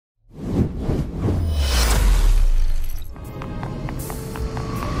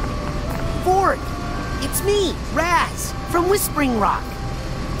It's me, Raz, from Whispering Rock.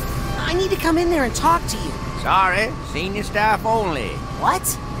 I need to come in there and talk to you. Sorry, senior staff only. What?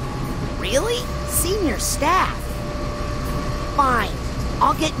 Really? Senior staff? Fine.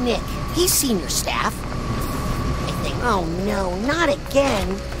 I'll get Nick. He's senior staff. I think... Oh no, not again.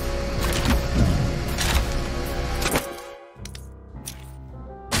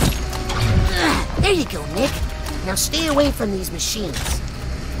 There you go, Nick. Now stay away from these machines.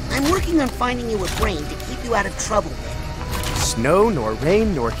 I'm working on finding you a brain to keep you out of trouble, Nick. Snow, nor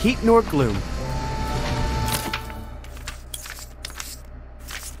rain, nor heat, nor gloom.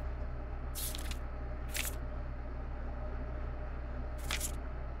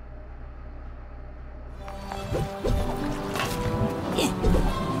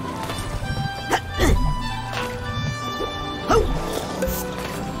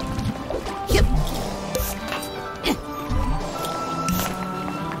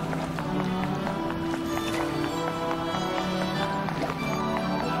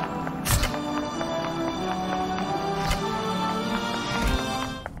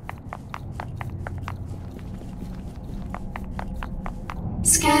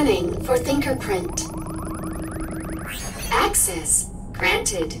 Scanning for fingerprint. Access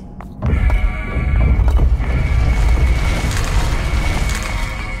granted.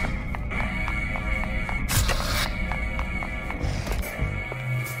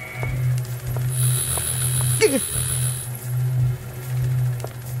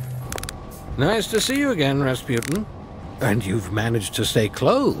 Nice to see you again, Razputin. And you've managed to stay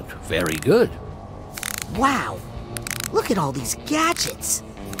clothed. Very good. Wow. Look at all these gadgets.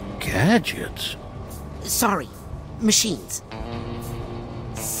 Gadgets? Sorry, machines.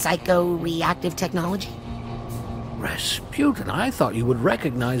 Psycho-reactive technology? Razputin, I thought you would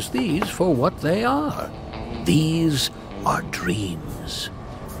recognize these for what they are. These are dreams.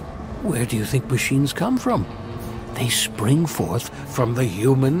 Where do you think machines come from? They spring forth from the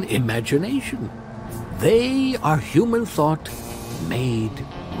human imagination. They are human thought made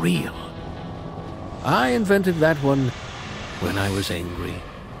real. I invented that one when I was angry.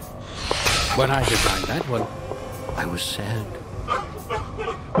 When I designed that one, I was sad.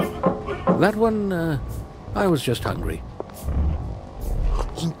 That one, I was just hungry.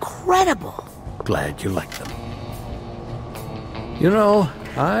 Incredible. Glad you like them. You know,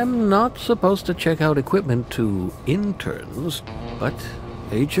 I'm not supposed to check out equipment to interns, but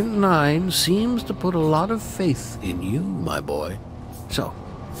Agent 9 seems to put a lot of faith in you, my boy. So,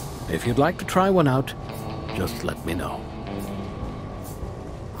 if you'd like to try one out, just let me know.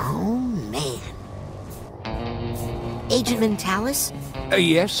 Oh, man. Agent Mentalis?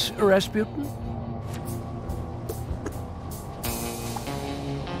 Yes, Razputin?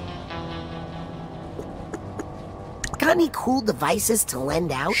 Got any cool devices to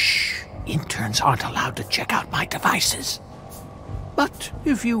lend out? Shh! Interns aren't allowed to check out my devices. But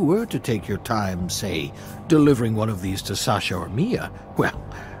if you were to take your time, say, delivering one of these to Sasha or Mia, well,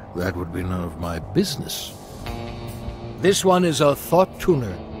 that would be none of my business. This one is a thought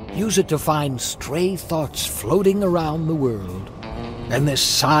tuner. Use it to find stray thoughts floating around the world. And this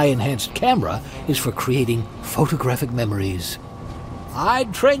psi-enhanced camera is for creating photographic memories.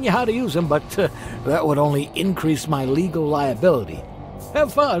 I'd train you how to use them, but that would only increase my legal liability.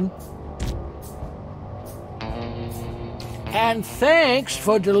 Have fun. And thanks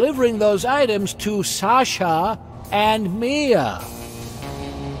for delivering those items to Sasha and Mia.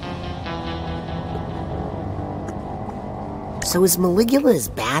 So is Maligula as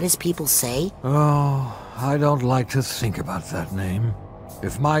bad as people say? Oh, I don't like to think about that name.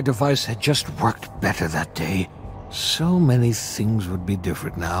 If my device had just worked better that day, so many things would be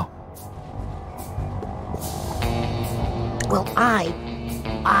different now. Well, I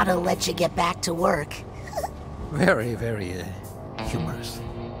ought to let you get back to work. Very, very humorous.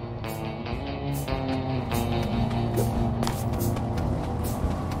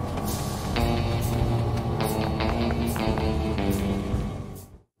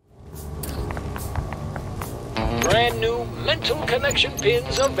 Brand new mental connection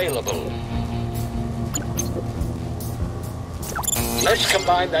pins available. Let's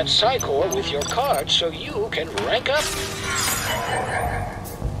combine that Psycore with your card so you can rank up.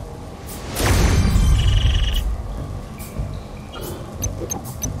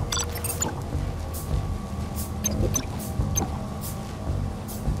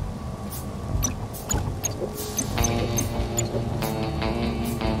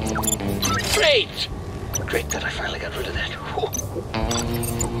 Great! Great that I finally got rid of that. Whew.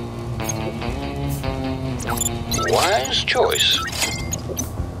 Wise choice.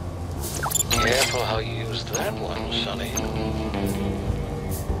 Careful how you used that one, Sonny.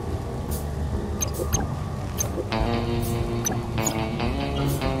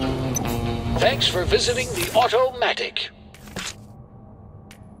 Thanks for visiting the Automatic.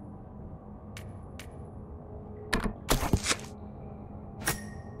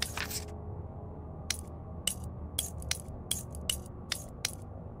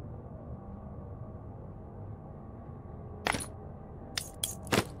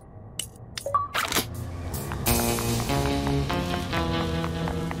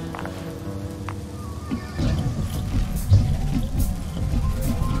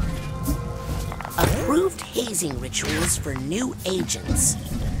 Approved hazing rituals for new agents.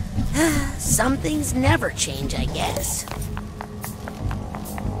 Some things never change, I guess.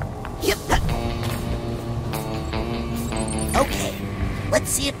 Yep. Okay, let's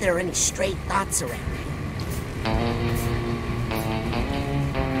see if there are any stray thoughts around you.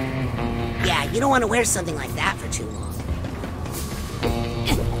 Yeah, you don't want to wear something like that for too long.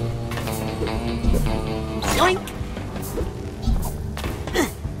 Yoink!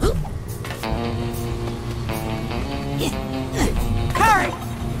 Hurry!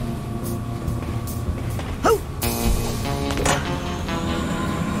 Hoo!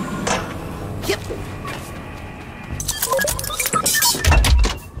 Yep.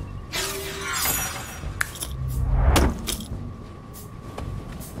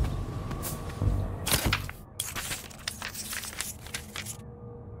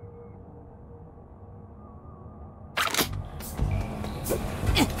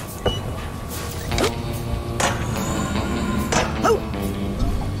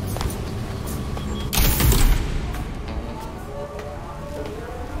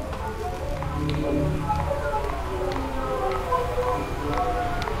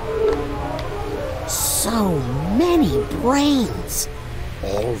 So many brains.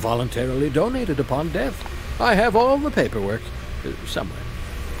 All voluntarily donated upon death. I have all the paperwork. Somewhere.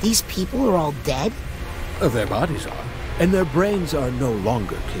 These people are all dead? Their bodies are, and their brains are no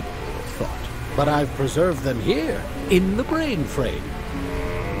longer capable of thought. But I've preserved them here, in the brain frame.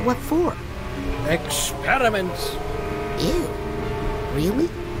 What for? Experiments. Ew. Really?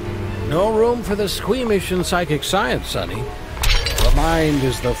 No room for the squeamish in psychic science, Sonny. The mind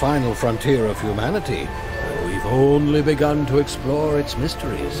is the final frontier of humanity. We've only begun to explore its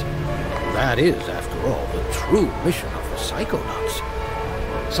mysteries. That is, after all, the true mission of the Psychonauts.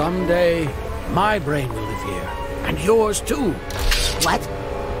 Someday, my brain will live here, and yours too. What?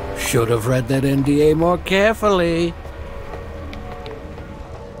 Should have read that NDA more carefully.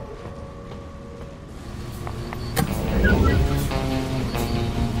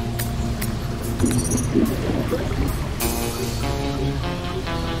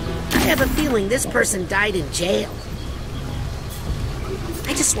 I have a feeling this person died in jail.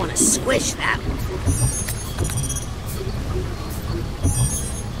 I just want to squish that one.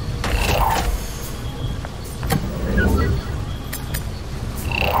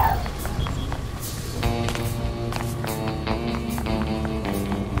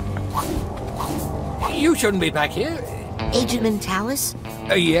 You shouldn't be back here. Agent Mentalis?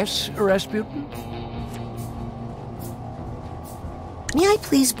 Yes, Razputin? May I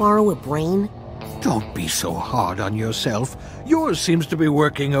please borrow a brain? Don't be so hard on yourself. Yours seems to be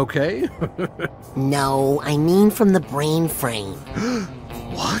working okay. No, I mean from the brain frame.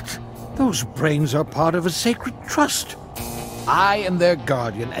 What? Those brains are part of a sacred trust. I am their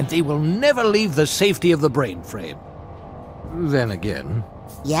guardian, and they will never leave the safety of the brain frame. Then again...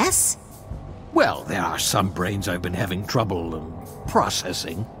 Yes? Well, there are some brains I've been having trouble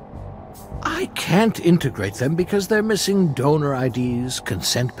processing. I can't integrate them because they're missing donor IDs,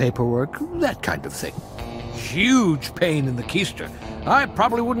 consent paperwork, that kind of thing. Huge pain in the keister. I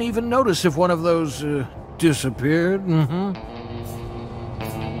probably wouldn't even notice if one of those disappeared.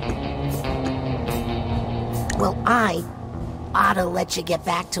 Well, I ought to let you get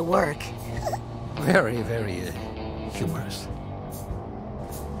back to work. Very, very humorous.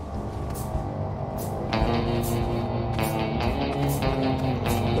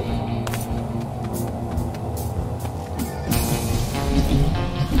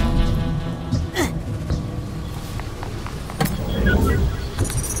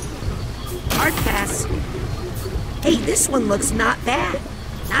 Hard pass. Hey, this one looks not bad.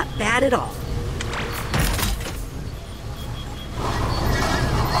 Not bad at all.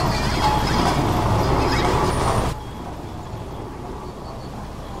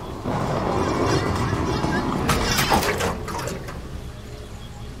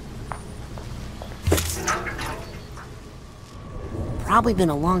 Probably been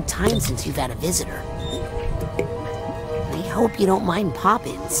a long time since you've had a visitor. I hope you don't mind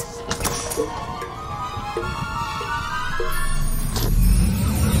pop-ins.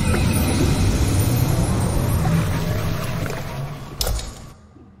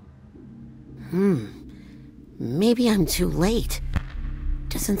 Maybe I'm too late.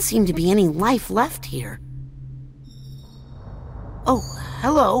 Doesn't seem to be any life left here. Oh,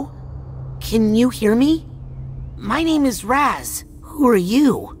 hello. Can you hear me? My name is Raz. Who are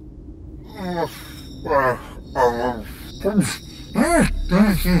you?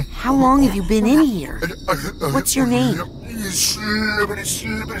 How long have you been in here? What's your name?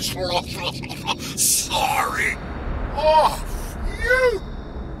 Sorry. Oh, you.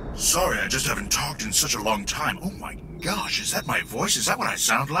 Sorry, I just haven't talked in such a long time. Oh my gosh, is that my voice? Is that what I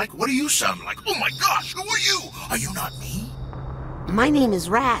sound like? What do you sound like? Oh my gosh, who are you? Are you not me? My name is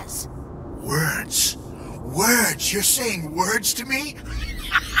Raz. Words. Words? You're saying words to me?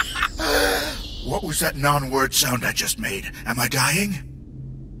 What was that non-word sound I just made? Am I dying?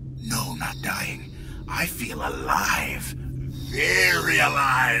 No, not dying. I feel alive. Very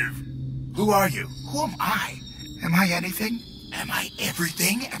alive. Who are you? Who am I? Am I anything? Am I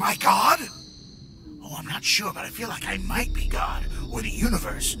everything? Am I God? Oh, I'm not sure, but I feel like I might be God, or the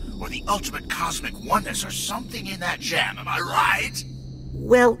universe, or the ultimate cosmic oneness, or something in that jam. Am I right?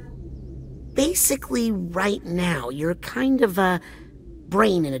 Well, basically right now, you're kind of a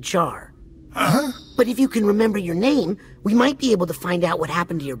brain in a jar. Huh? But if you can remember your name, we might be able to find out what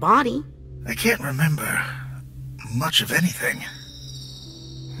happened to your body. I can't remember much of anything.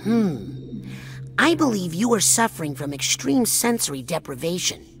 I believe you are suffering from extreme sensory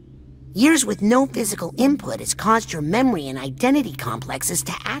deprivation. Years with no physical input has caused your memory and identity complexes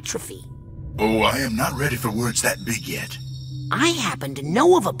to atrophy. Oh, I am not ready for words that big yet. I happen to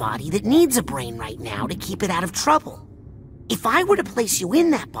know of a body that needs a brain right now to keep it out of trouble. If I were to place you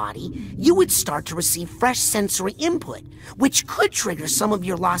in that body, you would start to receive fresh sensory input, which could trigger some of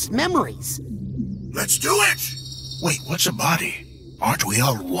your lost memories. Let's do it! Wait, what's a body? Aren't we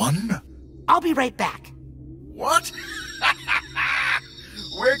all one? I'll be right back. What?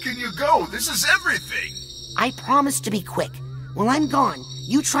 Where can you go? This is everything. I promise to be quick. While I'm gone,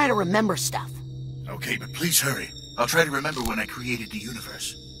 you try to remember stuff. Okay, but please hurry. I'll try to remember when I created the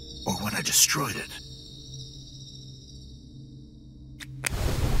universe. Or when I destroyed it.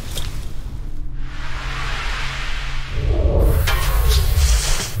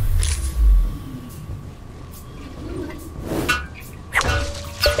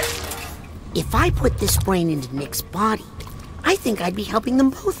 If I put this brain into Nick's body, I think I'd be helping them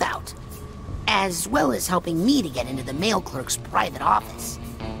both out. As well as helping me to get into the mail clerk's private office.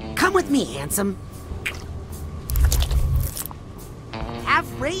 Come with me, handsome.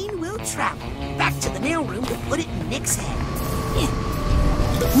 Have rain will travel. Back to the mailroom to put it in Nick's head.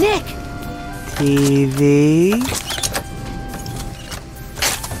 Nick! TV?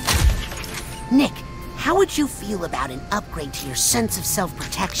 Nick, how would you feel about an upgrade to your sense of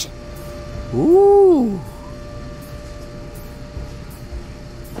self-protection? Ooh.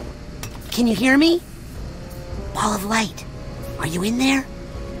 Can you hear me? Ball of light. Are you in there?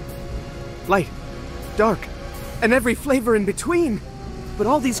 Light, dark, and every flavor in between. But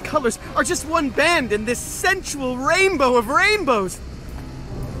all these colors are just one band in this sensual rainbow of rainbows.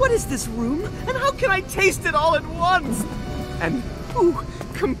 What is this room, and how can I taste it all at once? And who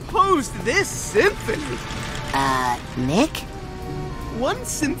composed this symphony? Nick? One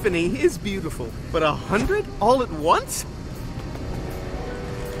symphony is beautiful, but 100 all at once?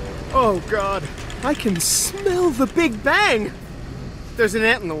 Oh God, I can smell the Big Bang! There's an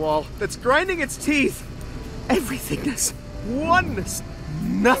ant in the wall that's grinding its teeth. Everythingness, oneness,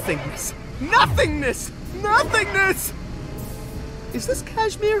 nothingness, nothingness, nothingness! Is this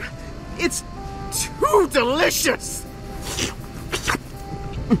cashmere? It's too delicious!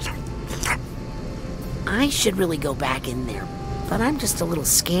 I should really go back in there, but I'm just a little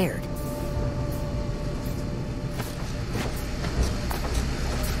scared.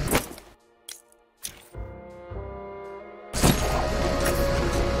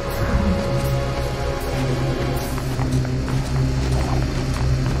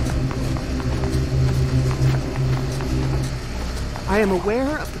 I am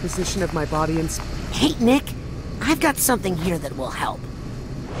aware of the position of my body in Hey, Nick, I've got something here that will help.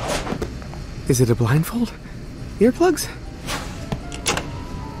 Is it a blindfold? Earplugs?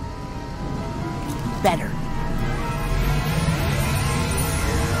 Better.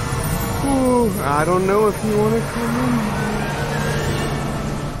 Oh, I don't know if you want to come in.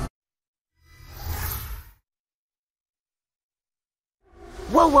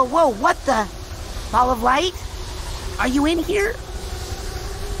 Whoa, whoa, whoa, what the? Ball of light? Are you in here?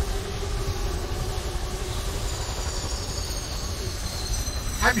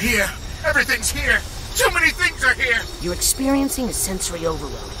 I'm here. Everything's here. Too many things are here. You're experiencing a sensory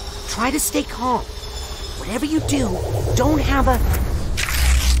overload. Try to stay calm. Whatever you do, don't have a...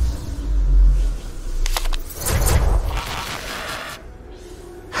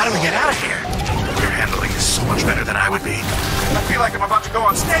 How do we get out of here? You're handling this so much better than I would be. I feel like I'm about to go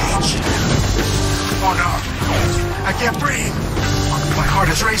on stage. Oh no, I can't breathe. My heart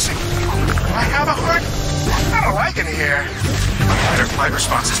is racing. Do I have a heart? I don't like it here. My fight or flight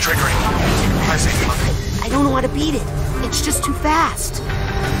response is triggering. I say, I don't know how to beat it. It's just too fast.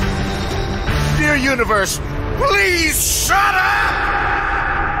 dear universe, please shut up!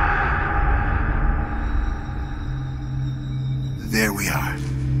 There we are.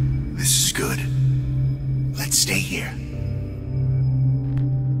 This is good. Let's stay here.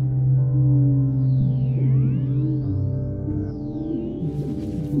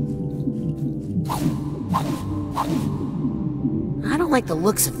 I don't like the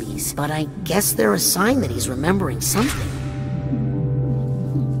looks of these, but I guess they're a sign that he's remembering something.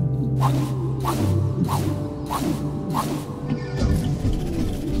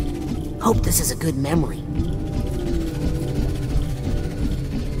 Hope this is a good memory.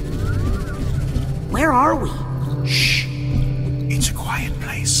 Where are we? Shh. It's a quiet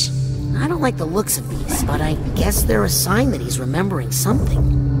place. I don't like the looks of these, but I guess they're a sign that he's remembering something.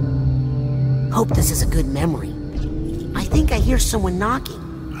 Hope this is a good memory. I think I hear someone knocking.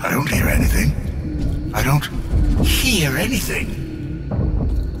 I don't hear anything. I don't hear anything.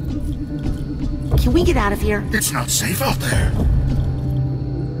 Can we get out of here? It's not safe out there.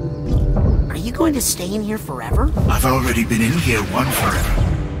 Are you going to stay in here forever? I've already been in here one forever.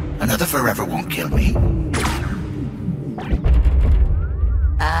 Another forever won't kill me.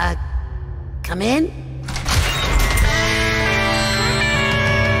 Come in?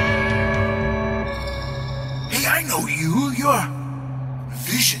 Hey, I know you. You're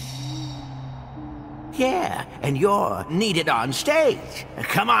Vision. Yeah, and you're needed on stage.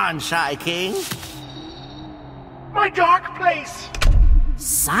 Come on, Psy King. My dark place!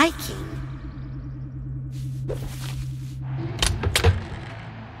 Psy King?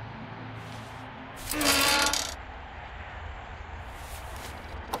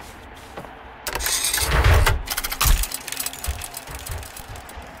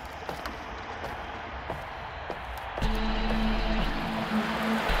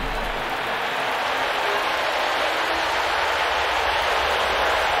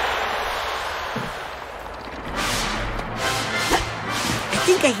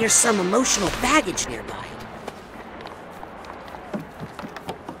 I think I hear some emotional baggage nearby.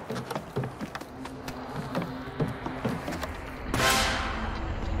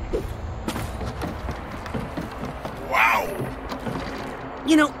 Wow.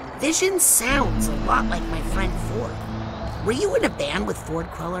 You know, Vision sounds a lot like my friend Ford. Were you in a band with Ford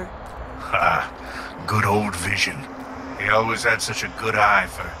Queller? Ha. Good old Vision. He always had such a good eye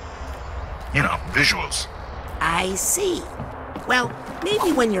for, visuals. I see. Well,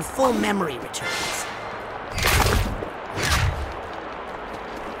 maybe when your full memory returns.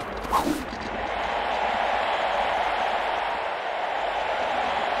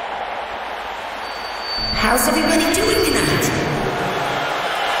 How's everybody doing tonight?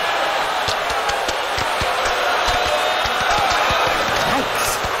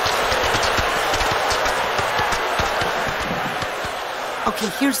 Nice. Okay,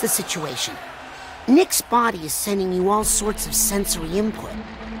 here's the situation. Nick's body is sending you all sorts of sensory input.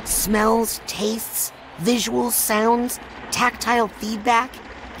 Smells, tastes, visuals, sounds, tactile feedback.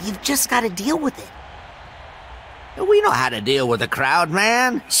 You've just got to deal with it. We know how to deal with a crowd,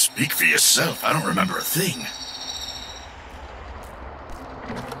 man. Speak for yourself. I don't remember a thing.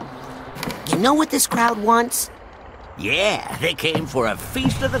 You know what this crowd wants? Yeah, they came for a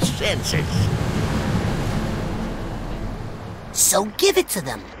feast of the senses. So give it to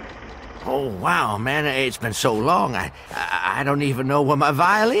them. Oh, wow, man, it's been so long, I don't even know where my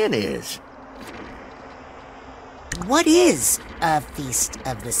violin is. What is a feast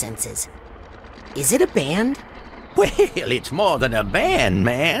of the senses? Is it a band? Well, it's more than a band,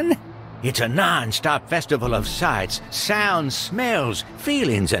 man. It's a non-stop festival of sights, sounds, smells,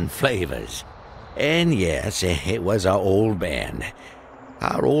 feelings, and flavors. And yes, it was our old band,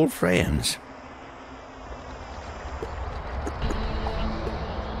 our old friends.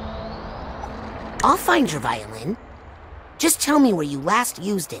 I'll find your violin. Just tell me where you last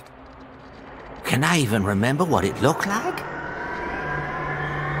used it. Can I even remember what it looked like?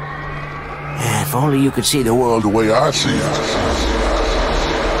 If only you could see the world the way I see it.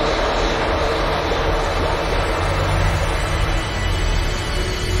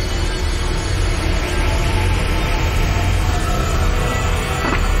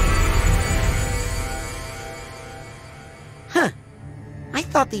 I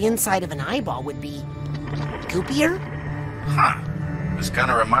thought the inside of an eyeball would be goopier. Huh. This kind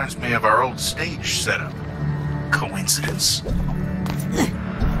of reminds me of our old stage setup. Coincidence?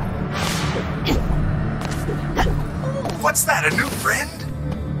 What's that, a new friend?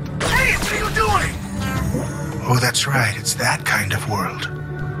 Hey, what are you doing? Oh, that's right. It's that kind of world.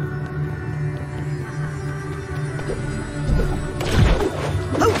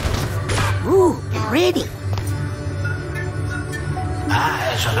 Ooh, pretty.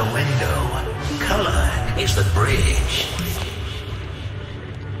 Eyes are the window. Color is the bridge.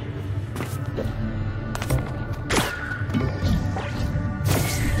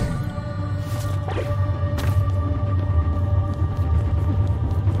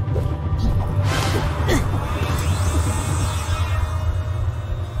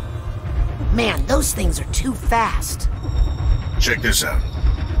 Man, those things are too fast. Check this out.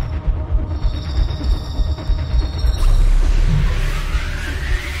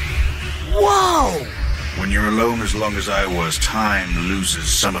 Whoa! When you're alone as long as I was, time loses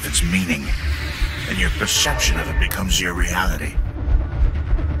some of its meaning, and your perception of it becomes your reality.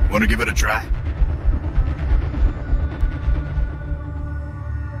 Want to give it a try?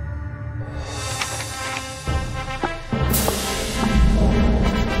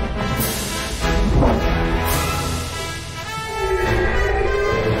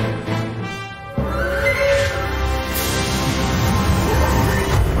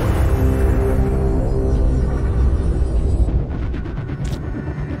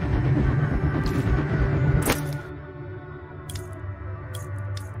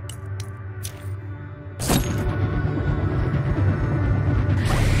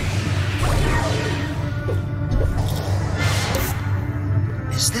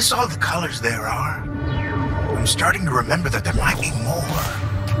 Is this all the colors there are? I'm starting to remember that there might be more.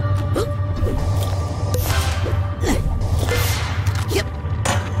 Yep.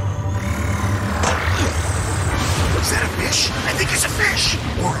 Is that a fish? I think it's a fish.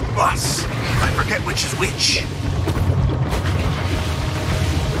 Or a bus. I forget which is which.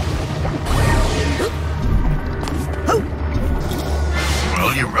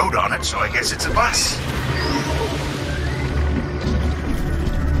 Well, you rode on it, so I guess it's a bus.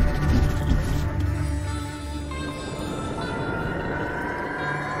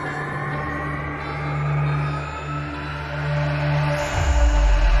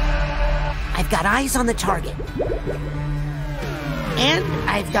 I've got eyes on the target. And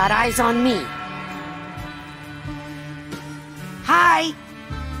I've got eyes on me. Hi!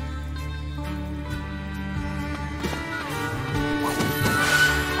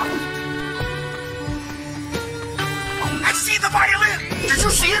 I see the violin! Did you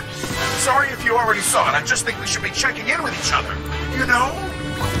see it? Sorry if you already saw it. I just think we should be checking in with each other. You know?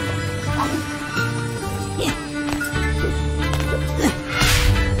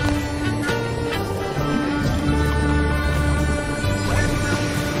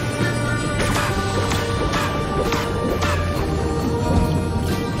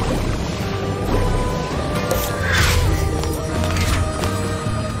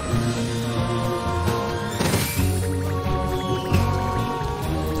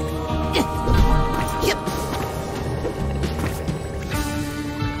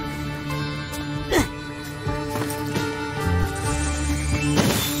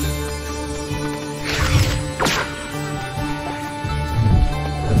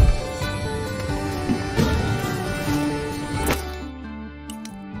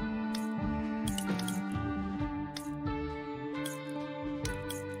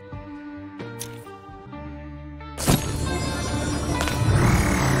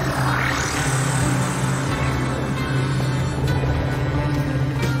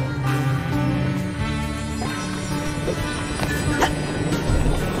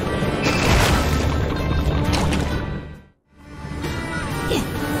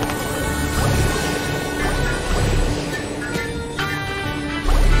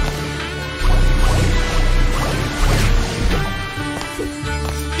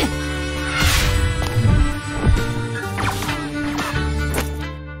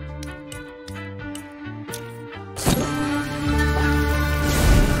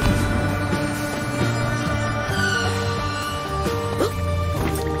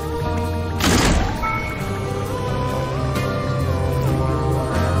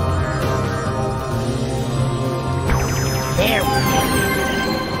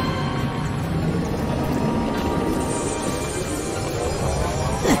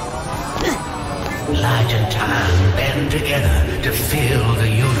 Light and time band together to fill the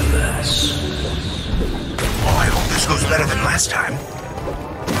universe. Oh, I hope this goes better than last time.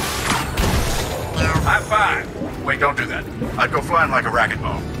 High five! Wait, don't do that. I'd go flying like a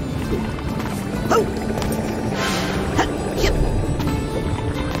racquetball.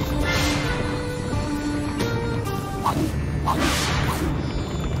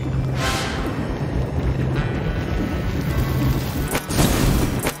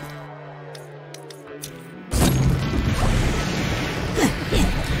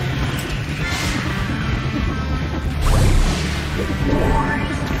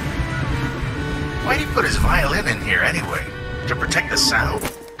 Why'd he put his violin in here anyway? To protect the sound?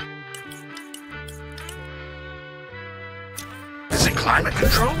 Is it climate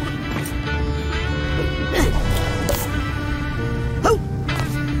controlled?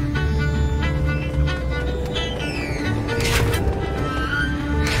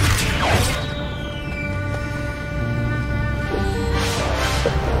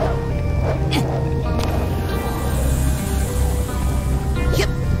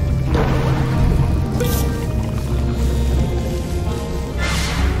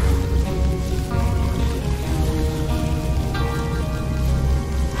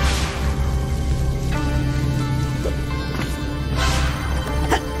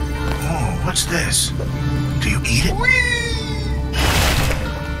 What's this? Do you eat it?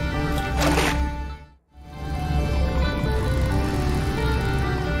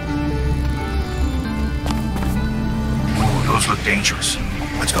 Oh, those look dangerous.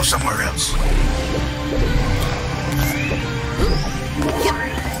 Let's go somewhere else.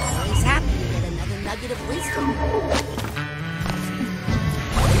 Always happy to get another nugget of wisdom.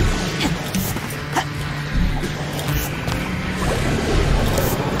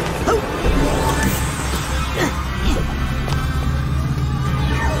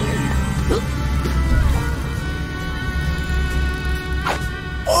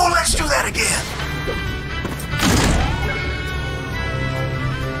 Let's do that again.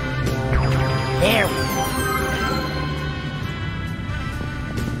 There we go.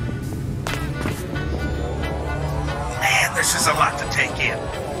 Man, this is a lot to take in,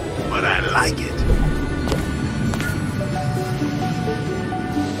 but I like it.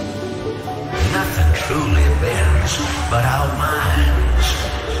 Nothing truly bends but our minds.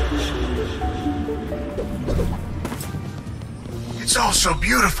 It's all so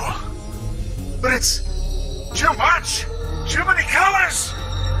beautiful, but it's too much. Too many colors.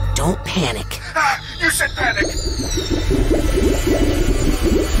 Don't panic. Ah, you said panic.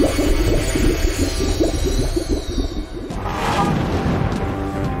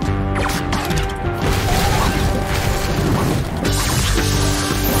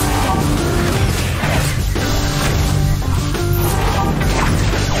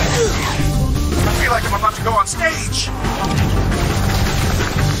 I feel like I'm about to go on stage.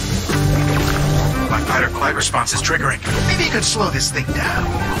 My fight or flight response is triggering. Maybe you could slow this thing down.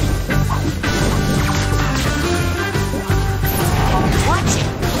 Watch it.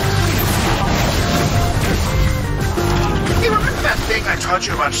 Hey, remember that thing I taught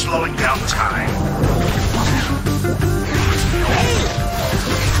you about slowing down time?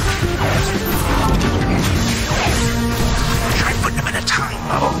 Try putting him in a time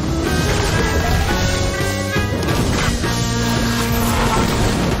bubble.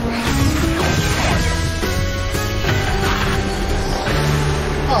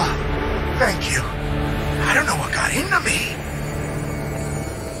 Oh, thank you. I don't know what got into me.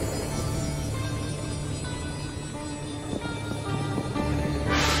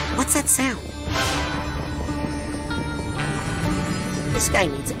 What's that sound? This guy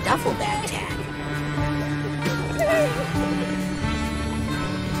needs a duffel bag tag.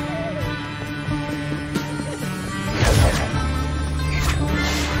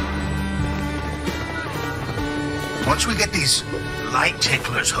 Once we get these light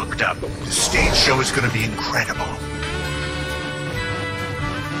ticklers hooked up, the stage show is going to be incredible.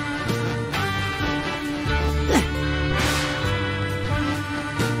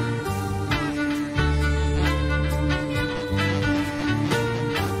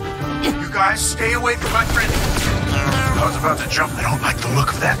 You guys, stay away from my friend. I was about to jump. I don't like the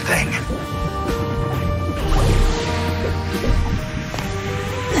look of that thing.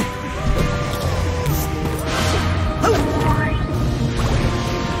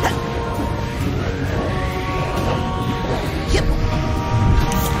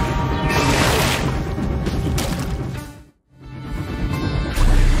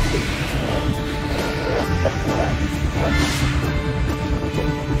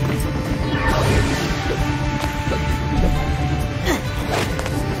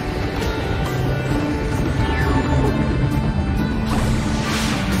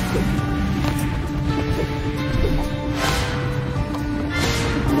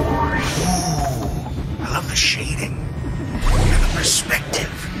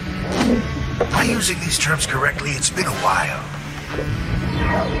 Terms correctly, it's been a while.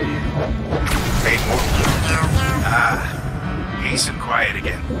 Hey, peace and quiet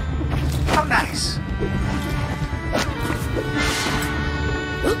again. How nice.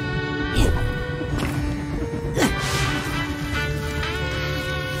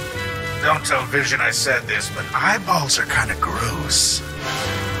 Don't tell Vision I said this, but eyeballs are kind of gross.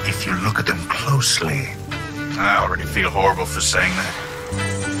 if you look at them closely. I already feel horrible for saying that.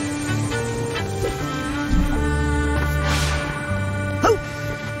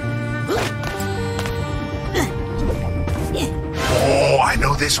 Oh, I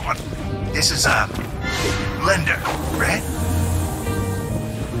know this one. This is a blender, right?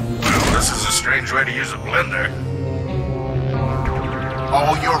 Well, this is a strange way to use a blender.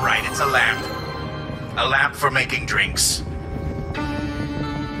 Oh, you're right. It's a lamp. A lamp for making drinks.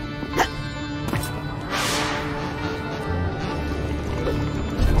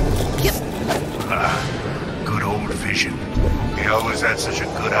 Good old vision. He always had such a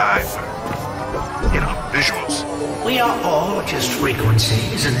good eye for, visuals. We are all just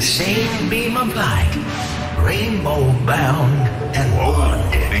frequencies in the same beam of light. Rainbow-bound and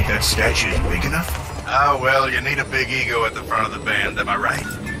bonded. Think that statue's big enough? Ah, well, you need a big ego at the front of the band, am I right?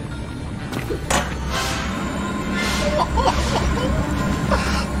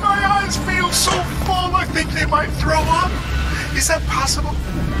 My eyes feel so full, I think they might throw up. Is that possible?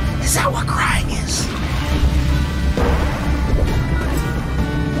 Is that what crying is?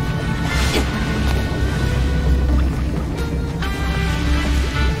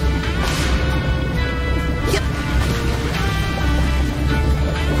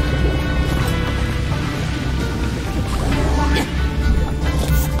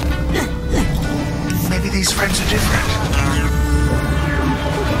 Maybe these friends are different.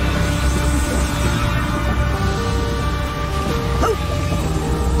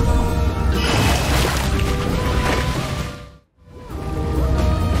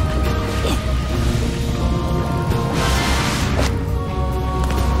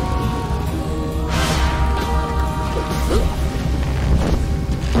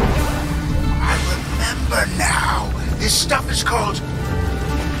 Stuff is called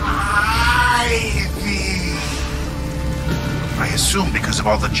ivy. I assume because of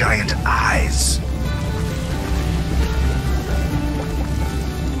all the giant eyes.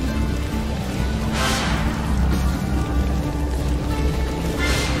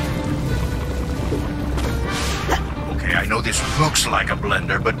 Okay, I know this looks like a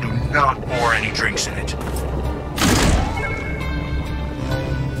blender, but do not pour any drinks in it.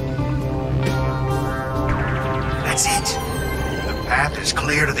 That's it. The path is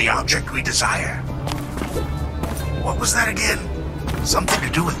clear to the object we desire. What was that again? Something to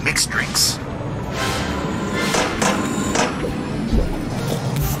do with mixed drinks?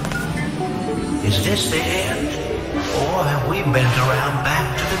 Is this the end? Or have we bent around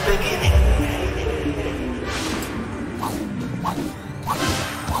back to the beginning?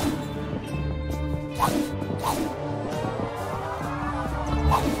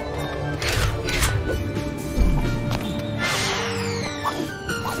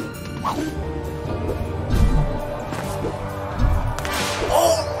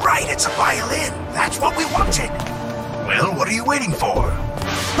 It's a violin. That's what we wanted. Well, what are you waiting for?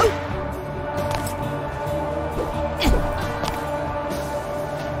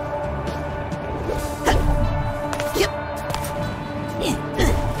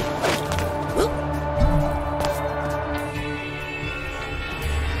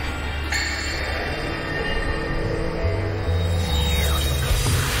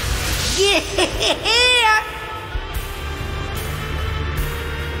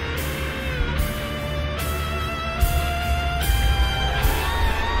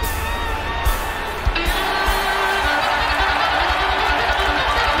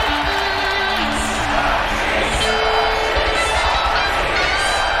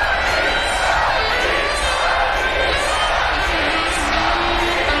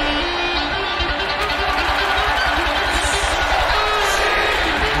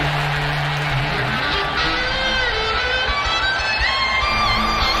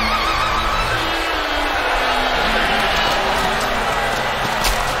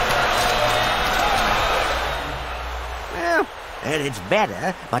 It's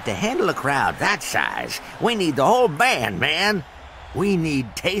better, but to handle a crowd that size, we need the whole band, man. We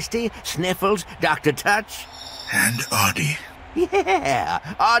need Tasty, Sniffles, Dr. Touch. And Audie. Yeah,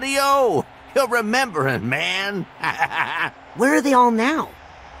 Audio. You're remembering, man. Where are they all now?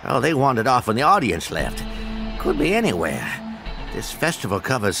 Oh, they wandered off when the audience left. Could be anywhere. This festival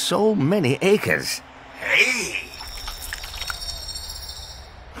covers so many acres. Hey!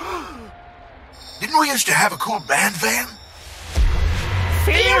 Didn't we used to have a cool band van?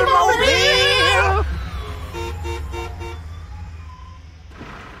 Fearmobile!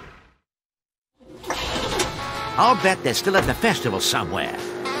 I'll bet they're still at the festival somewhere.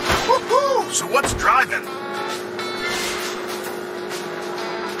 Woohoo! So what's driving?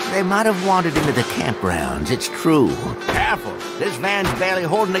 They might have wandered into the campgrounds, it's true. Careful, this van's barely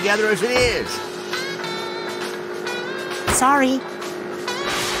holding together as it is. Sorry.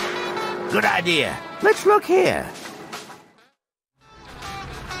 Good idea. Let's look here.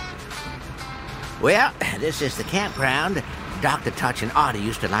 Well, this is the campground. Dr. Touch and Artie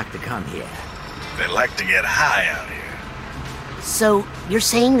used to like to come here. They like to get high out here. So, you're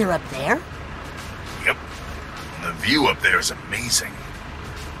saying they're up there? Yep. The view up there is amazing.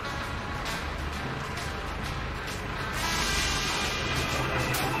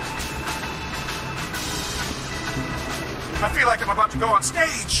 I feel like I'm about to go on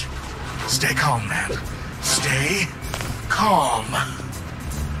stage. Stay calm, man. Stay calm.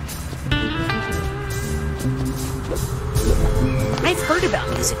 I've heard about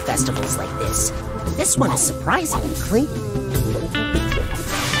music festivals like this. This one is surprisingly clean.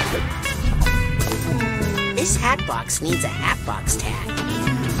 This hat box needs a hat box tag.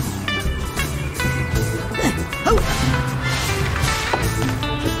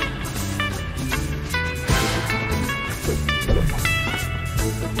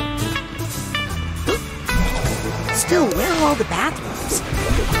 Still, where are all the bathrooms?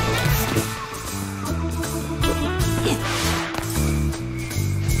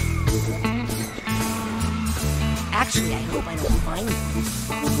 Actually, I hope I don't find them.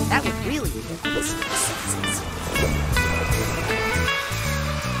 That would really hit this senses.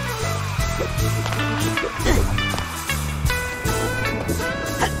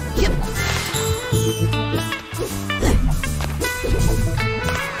 Yep.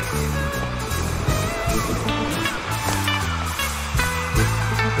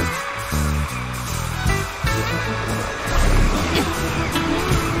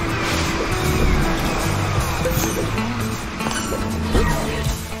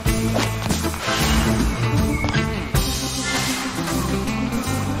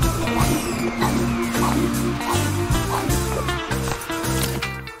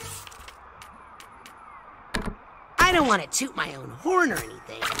 I don't want to toot my own horn or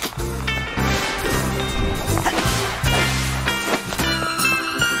anything.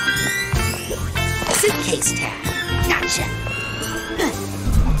 Suitcase tag. Gotcha.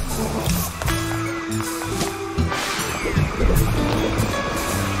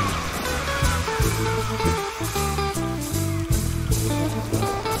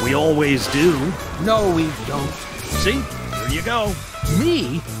 We always do. No, we don't. See? Here you go.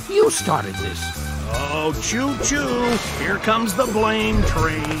 Me? You started this. Oh, choo-choo. Here comes the blame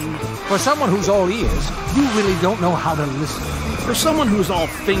train. For someone who's all ears, you really don't know how to listen. For someone who's all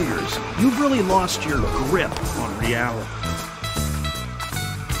fingers, you've really lost your grip on reality.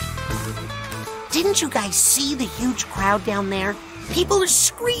 Didn't you guys see the huge crowd down there? People are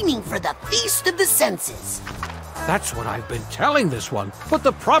screaming for the Feast of the Senses. That's what I've been telling this one. But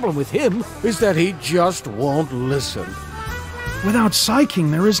the problem with him is that he just won't listen. Without Psyking,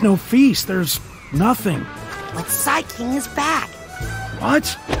 there is no feast. There's nothing. But Psy King is back.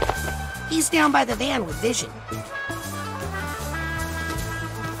 What? He's down by the van with Vision.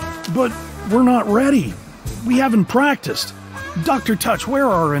 But we're not ready. We haven't practiced. Dr. Touch, where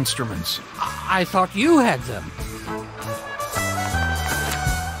are our instruments? I thought you had them.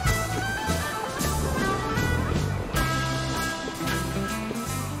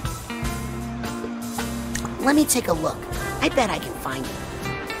 Let me take a look. I bet I can find them.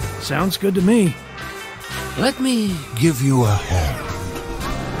 Sounds good to me. Let me Give you a hand.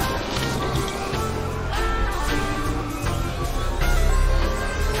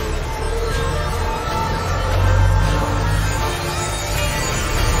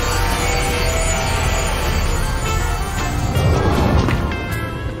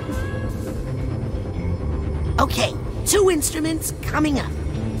 Okay, 2 instruments coming up.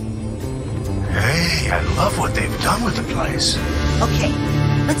 Hey, I love what they've done with the place. Okay,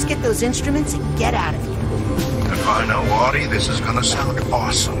 let's get those instruments and get out of here. If I know Artie, this is gonna sound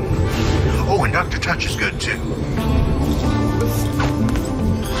awesome. Oh, and Dr. Touch is good too.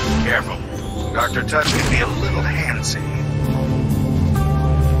 Careful. Dr. Touch can be a little handsy.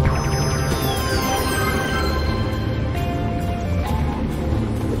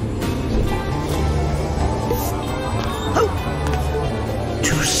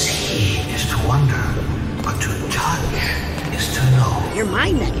 To see is to wonder, but to touch is to know. You're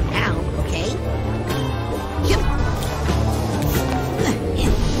mind mapping now, okay? Yep.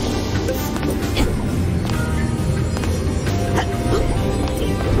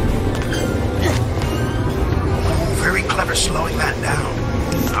 Very clever slowing that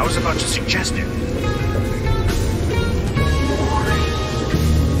down. I was about to suggest it.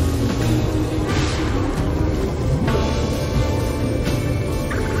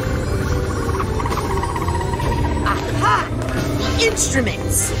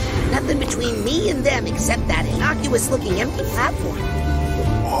 Instruments! Nothing between me and them except that innocuous-looking empty platform.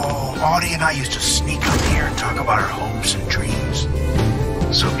 Oh, Audie and I used to sneak up here and talk about our hopes and dreams.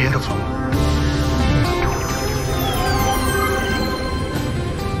 So beautiful.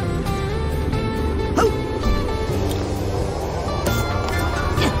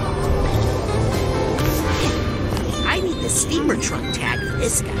 I need the steamer trunk tag for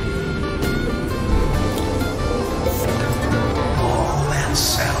this guy. All that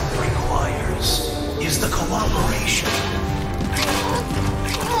sound requires is the cooperation.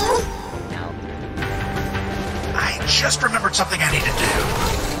 I just remembered something I need to do.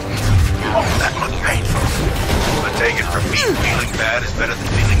 Oh, that looked painful. I take it from me, feeling bad is better than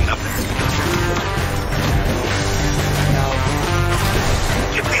feeling nothing.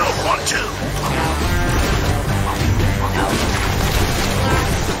 You feel one too.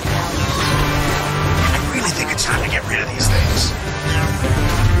 I really think it's time to get rid of these things.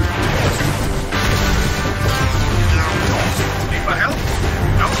 Need my help?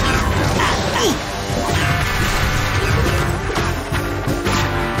 No?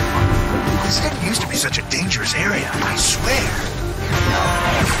 This didn't used to be such a dangerous area, I swear.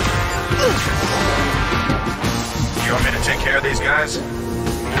 You want me to take care of these guys?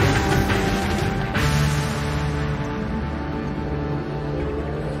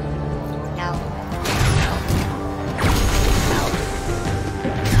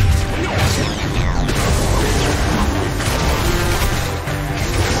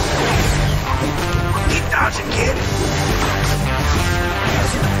 Keep dodging, kid.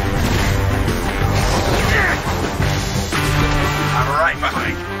 I'm right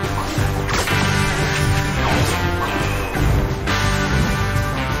behind you.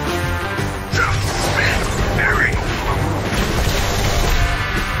 Jump, spin, parry.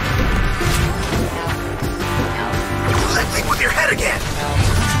 Do that thing with your head again.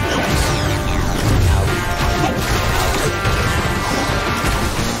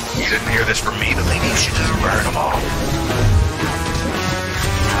 You didn't hear this from me, but Maybe you should just burn them all.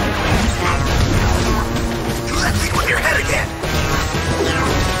 Do that thing with your head again.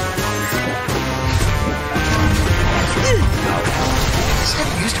 This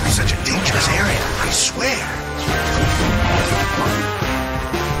didn't used to be such a dangerous area, I swear.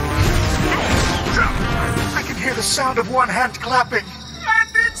 I can hear the sound of one hand clapping. And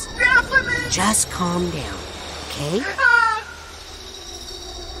it's deafening! Just calm down, okay?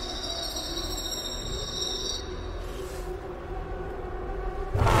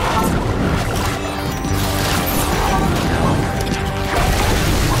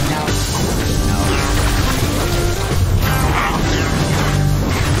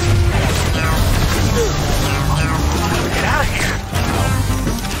 Get out of here!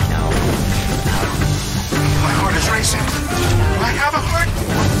 My heart is racing. Do I have a heart?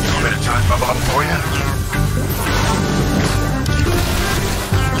 a bit of time bubble up for you.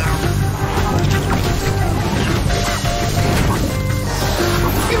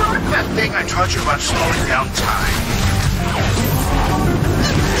 You remember that thing I taught you about slowing down time?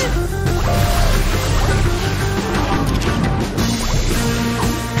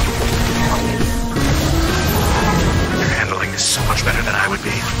 You're handling this so much better than I would be.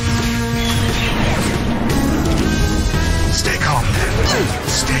 Stay calm, then.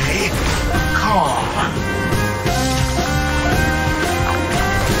 Stay calm.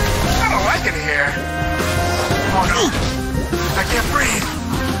 I don't like it here. Oh no, I can't breathe.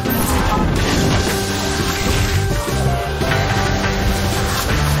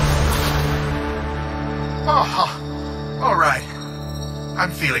 Oh, all right.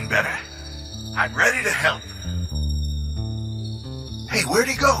 I'm feeling better. I'm ready to help. Hey, where'd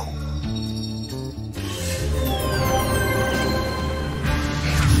he go?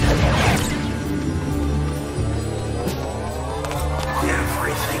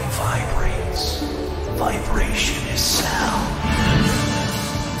 Everything vibrates. Vibration is sound.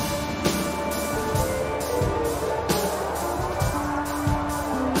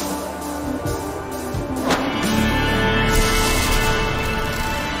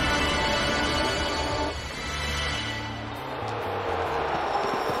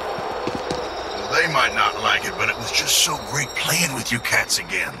 They might not like it, but it was just so great playing with you cats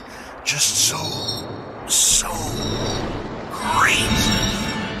again. Just so great.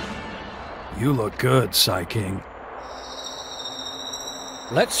 You look good, Psy King.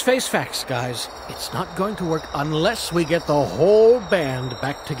 Let's face facts, guys. It's not going to work unless we get the whole band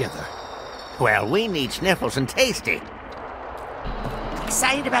back together. Well, we need Sniffles and Tasty.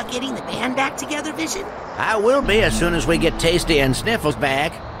 Excited about getting the band back together, Vision? I will be as soon as we get Tasty and Sniffles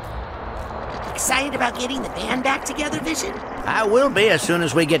back. Excited about getting the band back together, Vision? I will be as soon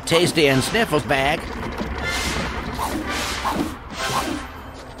as we get Tasty and Sniffles back.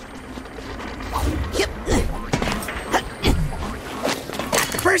 Yep. Got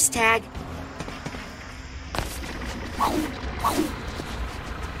the first tag.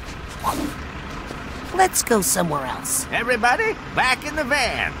 Let's go somewhere else. Everybody, back in the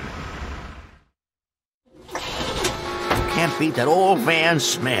van. Can't beat that old van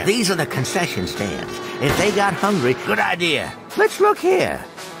smell. These are the concession stands. If they got hungry, good idea. Let's look here.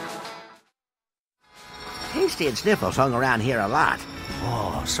 Tasty and Sniffles hung around here a lot.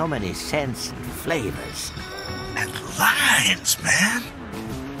 Oh, so many scents and flavors. And lines, man.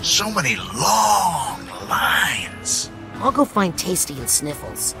 So many long lines. I'll go find Tasty and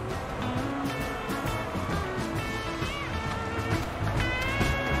Sniffles.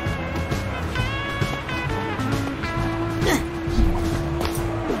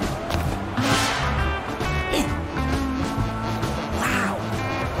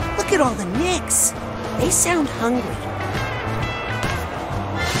 Look at all the nicks. They sound hungry.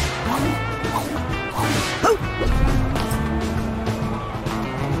 Oh.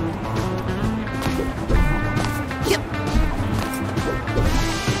 Yep.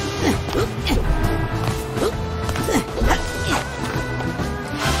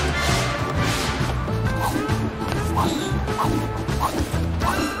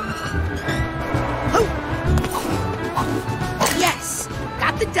 Oh. Yes.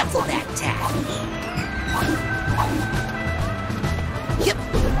 Got the duffel bag tag. Yep.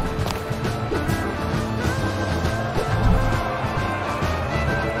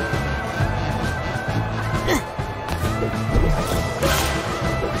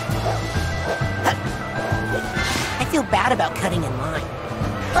 I feel bad about cutting in line,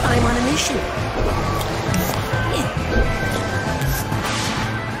 but I'm on a mission.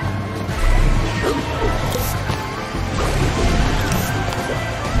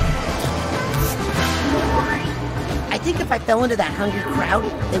 I think if I fell into that hungry crowd,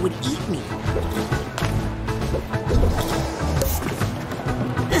 they would eat me.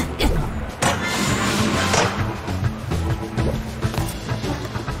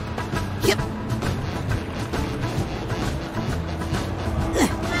 Yep.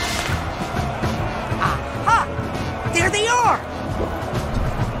 Aha! There they are!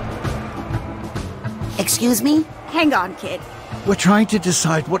 Excuse me? Hang on, kid. We're trying to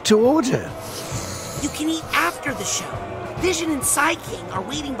decide what to order. You can eat after the show. Vision and Psy King are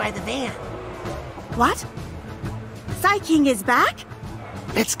waiting by the van. What? Psy King is back?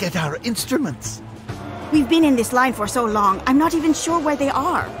 Let's get our instruments. We've been in this line for so long, I'm not even sure where they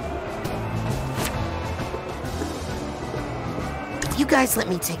are. You guys let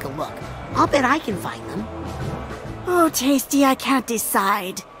me take a look. I'll bet I can find them. Oh, Tasty, I can't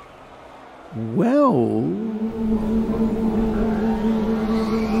decide. Well...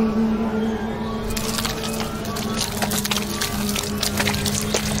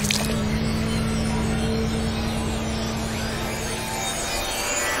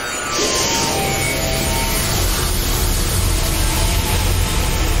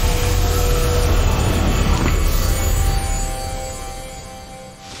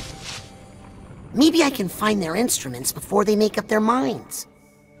 Maybe I can find their instruments before they make up their minds.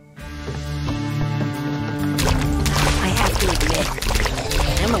 I have to admit,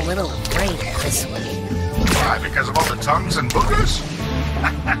 I'm a little afraid of this one. Why, because of all the tongues and boogers?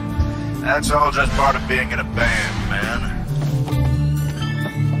 That's all just part of being in a band, man.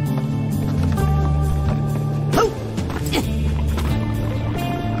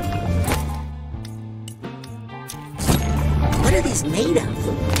 What are these made of?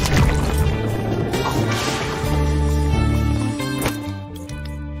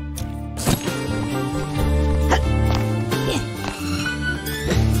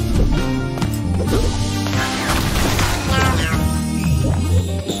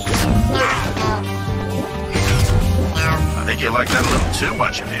 I think you like that a little too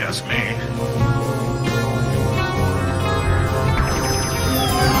much, if you ask me.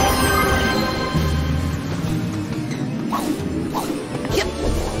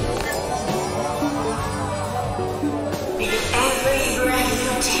 Every breath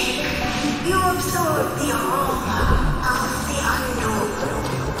you take, you absorb the aroma of the unknown.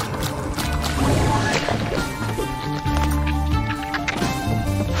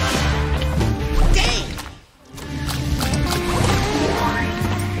 Dang!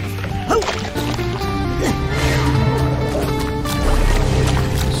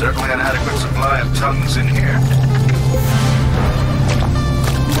 Certainly an adequate supply of tongues in here.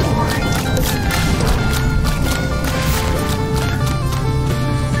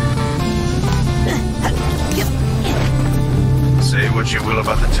 Say what you will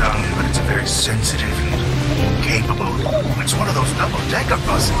about the tongue, but it's a very sensitive and capable. It's one of those double-decker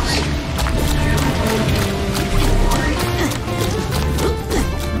buses.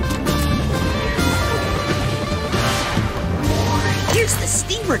 Here's the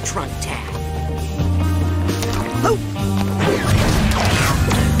steamer trunk tab. Oh.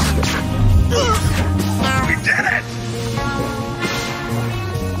 We did it!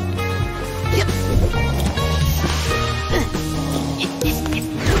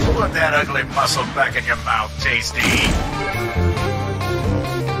 Put that ugly muscle back in your mouth, Tasty.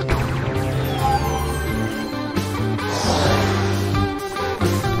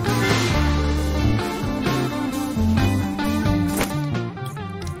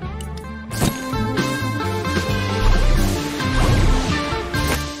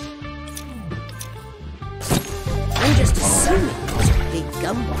 I'm just assuming those are big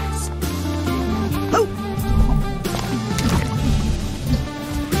gumballs. Oh!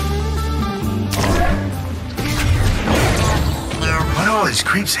 Why do all these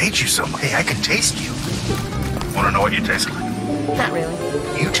creeps hate you so much? Hey, I can taste you. Wanna know what you taste like? Not really.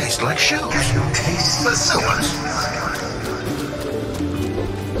 You taste like shoes. You taste the sewers.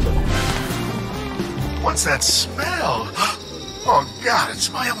 What's that smell? Oh, God,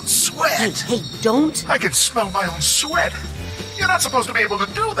 it's my own sweat. Hey, don't. I can smell my own sweat. You're not supposed to be able to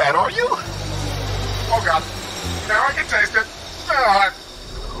do that, are you? Oh, God. Now I can taste it. I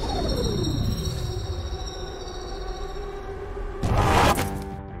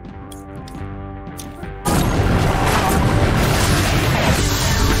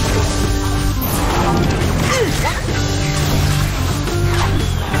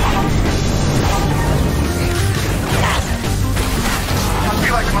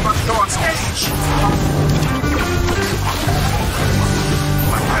feel like I'm about to go on stage.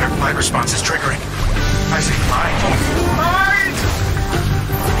 My fight or flight response is triggering. I say fight. Fight!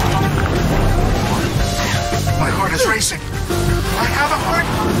 My heart is racing. I have a heart.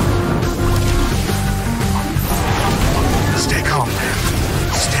 Stay calm, man.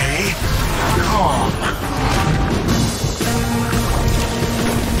 Stay calm.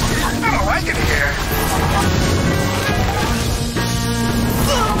 I don't like it here.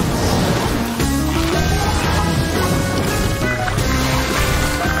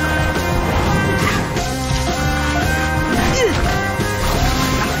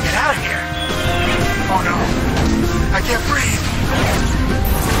 Get out of here. Oh no. I can't breathe.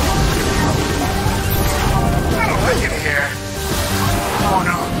 I don't like it here. Oh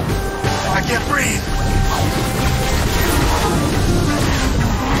no. I can't breathe.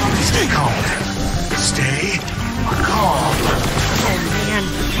 Stay calm. Stay calm. Oh, man.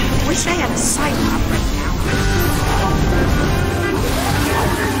 Wish I had a Psychonauts right now.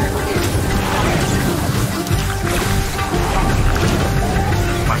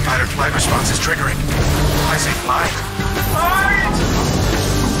 My fight or flight response is triggering. I say fight. Fight!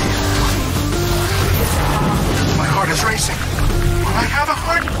 My heart is racing. I have a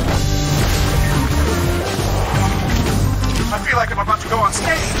heart. I feel like I'm about to go on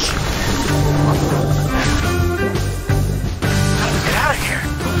stage. Get out of here.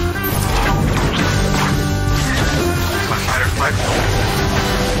 My fight or flight.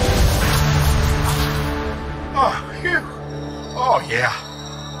 Oh, phew. Oh, yeah.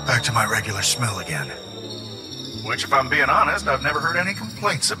 Back to my regular smell again. Which, if I'm being honest, I've never heard any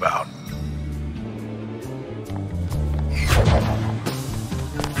complaints about.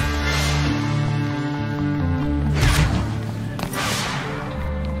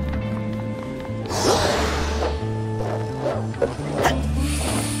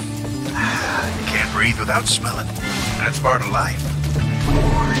 You can't breathe without smelling. That's part of life.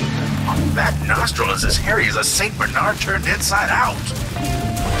 That nostril is as hairy as a Saint Bernard turned inside out.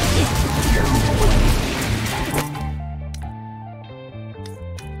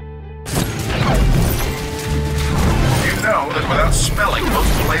 You know that without smelling,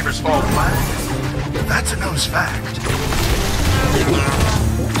 most flavors fall flat? That's a known fact.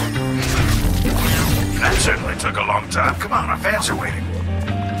 That certainly took a long time. Come on, our fans are waiting.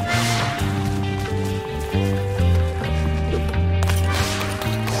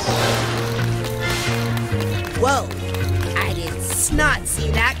 Whoa. I did not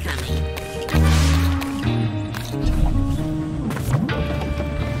see that coming.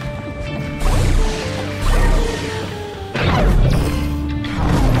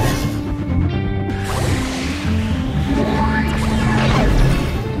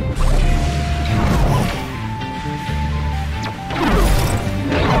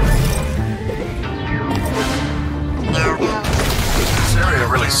 This area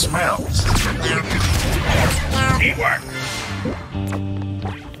really smells. Teamwork.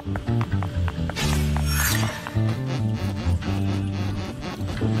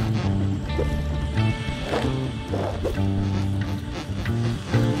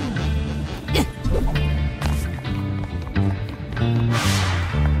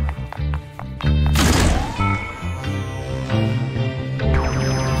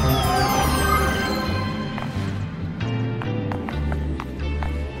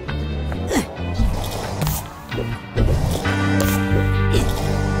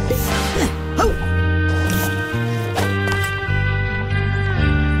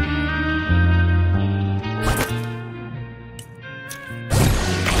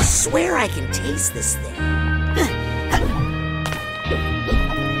 I swear I can taste this thing.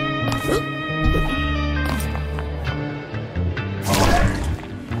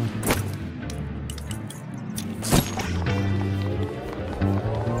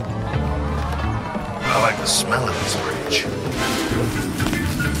 I like the smell of this bridge.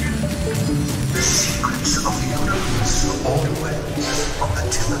 The secrets of the universe always on the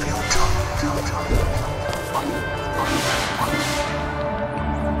tip of your tongue.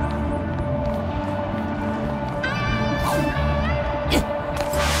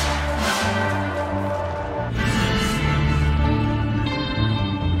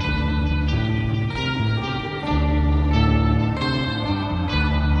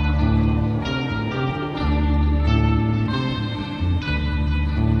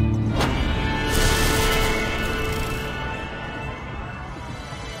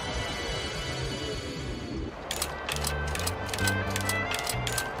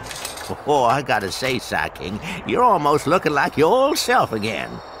 Oh, I gotta say, King, you're almost looking like your old self again.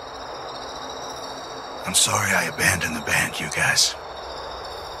 I'm sorry I abandoned the band, you guys.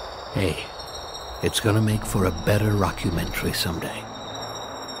 Hey, it's gonna make for a better rockumentary someday.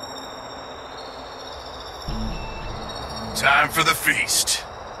 Time for the feast.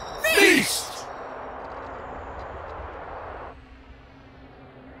 Feast!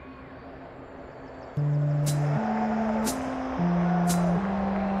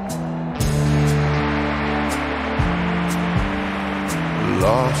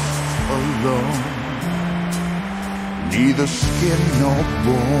 Lost alone, neither skin nor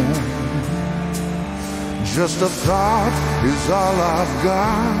bone. Just a thought is all I've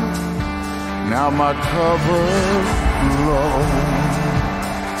got. Now my cover's low.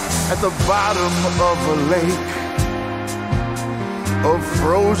 At the bottom of a lake of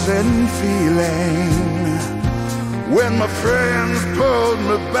frozen feeling. When my friends pulled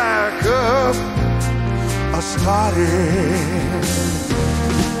me back up, I started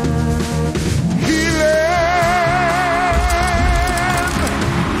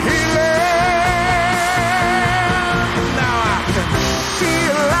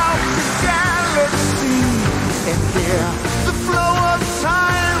the flow of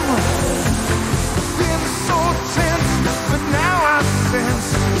time. Been so tense, but now I sense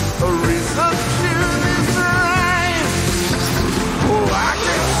a reason to this life. Oh, I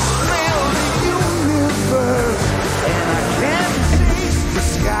can smell the universe, and I can taste the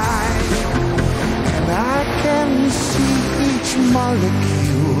sky, and I can see each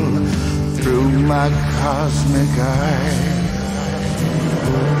molecule through my cosmic eye.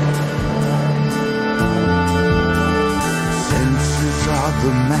 Are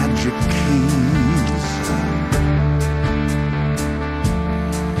the magic keys.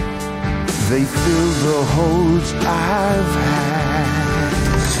 They fill the holes I've had,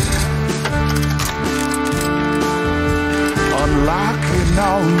 unlocking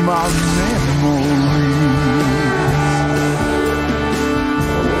all my memories,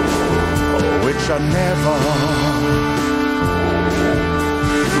 which I never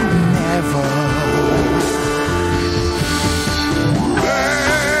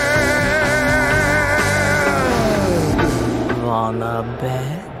Wanna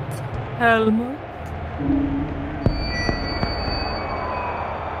bet, Helmut?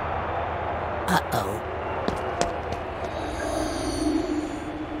 Uh-oh.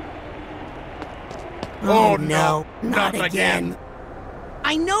 Oh, no, not not again.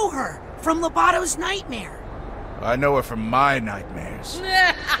 I know her from Lobato's nightmare. I know her from my nightmares.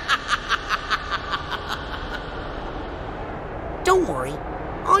 Don't worry,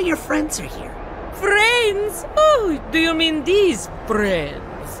 all your friends are here. Friends? Oh, do you mean these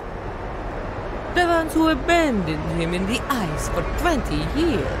friends? The ones who abandoned him in the ice for 20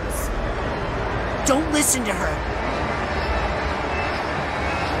 years. Don't listen to her.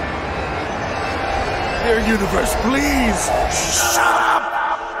 Dear universe, please! Shut up!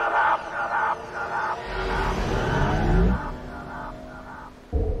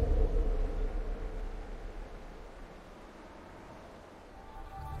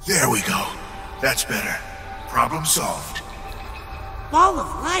 There we go. That's better. Problem solved. Ball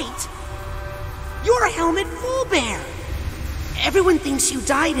of light? You're Helmet Fullbear! Everyone thinks you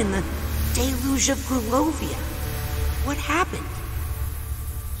died in the deluge of Grulovia. What happened?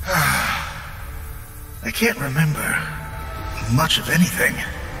 I can't remember much of anything.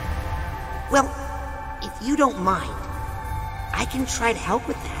 Well, if you don't mind, I can try to help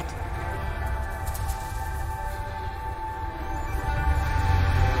with that.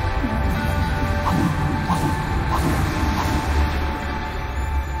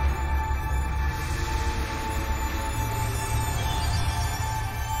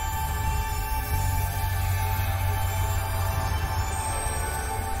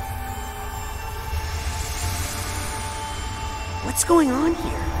 What's going on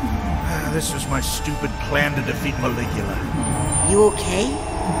here? This was my stupid plan to defeat Maligula. You okay?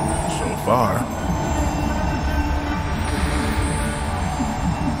 So far.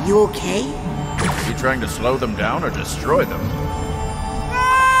 You okay? Are you trying to slow them down or destroy them?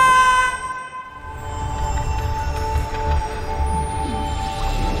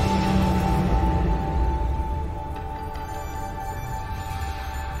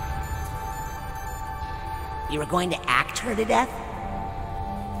 You were going to act her to death?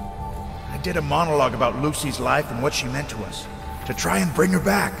 I did a monologue about Lucy's life and what she meant to us, to try and bring her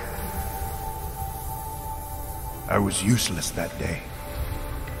back. I was useless that day.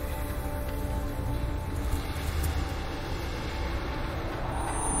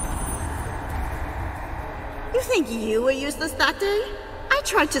 You think you were useless that day? I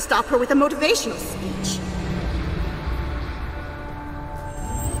tried to stop her with a motivational speech.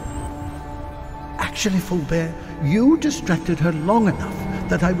 Actually, Fullbear, you distracted her long enough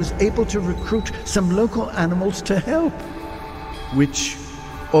that I was able to recruit some local animals to help. Which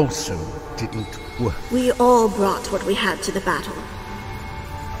also didn't work. We all brought what we had to the battle.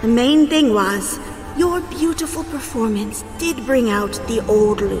 The main thing was, your beautiful performance did bring out the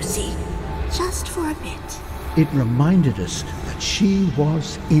old Lucy. Just for a bit. It reminded us that she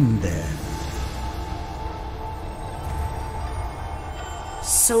was in there.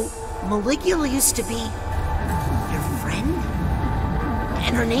 So, Maligula used to be your friend?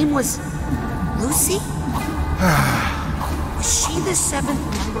 And her name was Lucy? Was she the seventh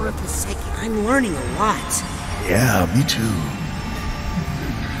member of the Psych? I'm learning a lot. Yeah, me too.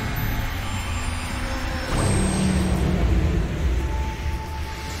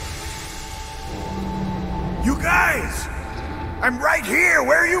 You guys! I'm right here!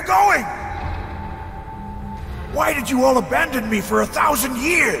 Where are you going? Why did you all abandon me for 1,000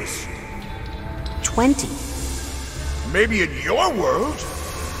 years? 20. Maybe in your world?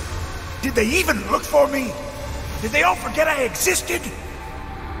 Did they even look for me? Did they all forget I existed?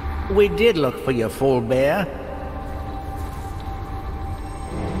 We did look for you, Fullbear.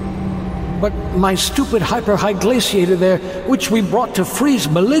 But my stupid hyper-high glaciator there, which we brought to freeze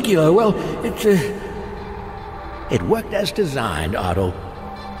Maligula, well, It worked as designed, Otto.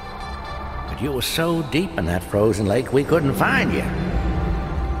 But you were so deep in that frozen lake we couldn't find you.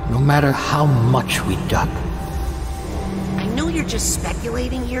 No matter how much we dug. I know you're just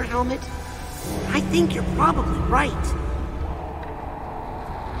speculating here, Helmet. I think you're probably right.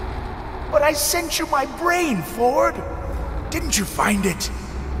 But I sent you my brain, Ford. Didn't you find it?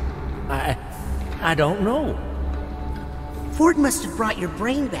 I don't know. Ford must have brought your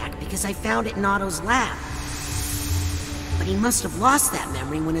brain back because I found it in Otto's lab. But he must have lost that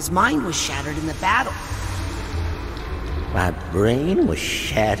memory when his mind was shattered in the battle. My brain was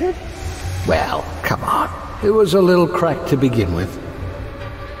shattered? Well, come on. It was a little cracked to begin with.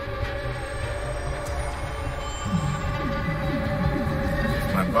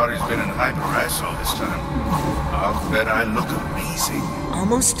 My body's been in hyper-ice all this time. I'll bet I look amazing.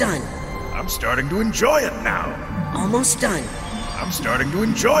 Almost done. I'm starting to enjoy it now. Almost done. I'm starting to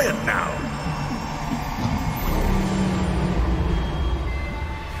enjoy it now.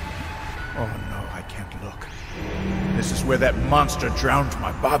 Oh no, I can't look. This is where that monster drowned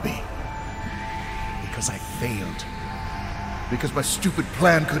my Bobby. Because I failed. Because my stupid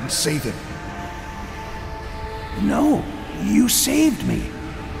plan couldn't save him. No, you saved me.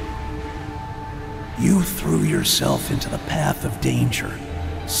 You threw yourself into the path of danger,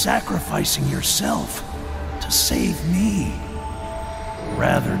 sacrificing yourself to save me.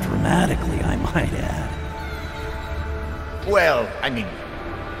 Rather dramatically, I might add. Well, I mean,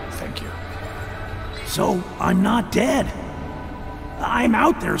 thank you. So, I'm not dead. I'm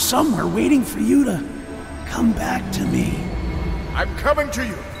out there somewhere waiting for you to come back to me. I'm coming to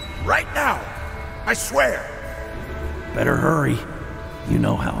you, right now. I swear. Better hurry. You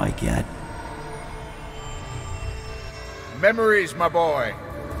know how I get. Memories, my boy.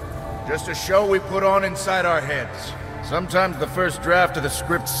 Just a show we put on inside our heads. Sometimes the first draft of the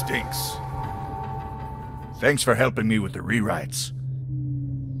script stinks. Thanks for helping me with the rewrites.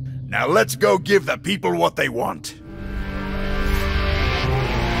 Now let's go give the people what they want.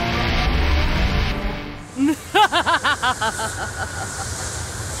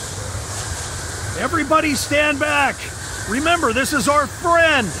 Everybody stand back! Remember, this is our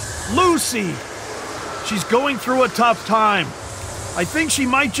friend, Lucy. She's going through a tough time. I think she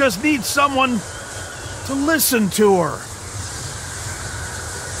might just need someone to listen to her.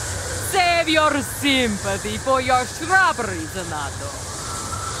 Save your sympathy for your shrubbery, Donato.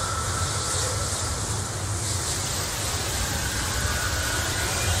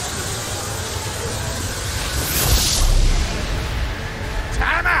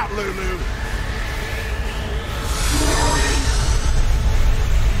 Time out, Lulu!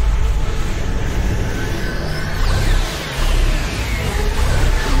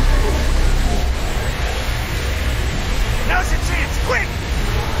 Now's your chance, quick!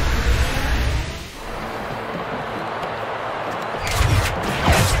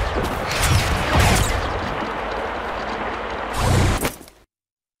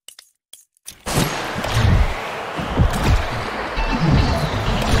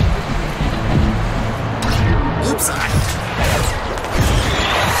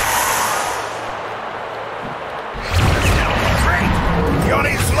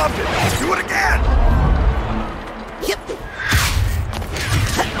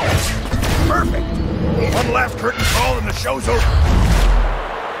 Show's over. I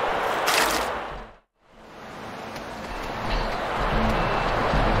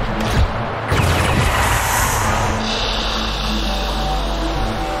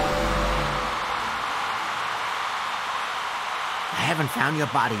haven't found your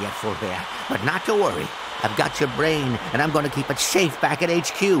body yet, Fulbear, but not to worry. I've got your brain, and I'm going to keep it safe back at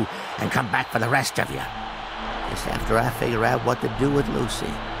HQ and come back for the rest of you. Just after I figure out what to do with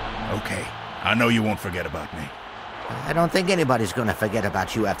Lucy. Okay, I know you won't forget about me. I don't think anybody's going to forget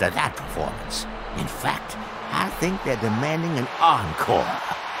about you after that performance. In fact, I think they're demanding an encore.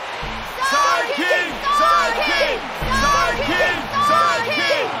 Sideking! Sideking! Sideking!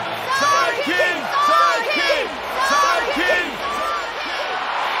 Sideking! Sideking! Sideking! Sideking!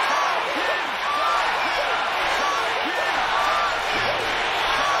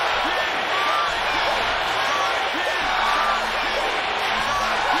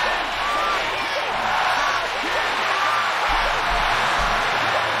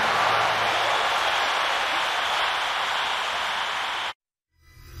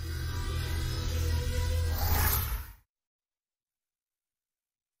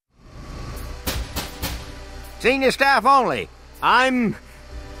 Senior staff only.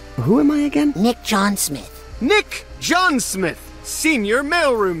 Who am I again? Nick John Smith. Nick John Smith, senior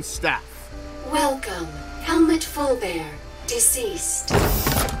mailroom staff. Welcome, Helmut Fulbear, deceased.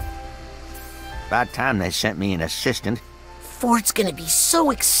 About time they sent me an assistant. Ford's gonna be so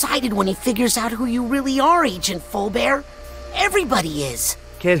excited when he figures out who you really are, Agent Fulbear. Everybody is.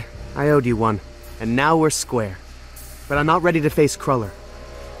 Kid, I owed you one, and now we're square. But I'm not ready to face Cruller.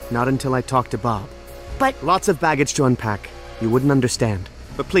 Not until I talk to Bob. But... Lots of baggage to unpack. You wouldn't understand.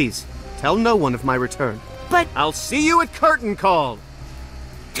 But please, tell no one of my return. But... I'll see you at curtain call!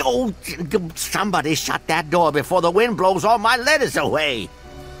 Oh, somebody shut that door before the wind blows all my letters away.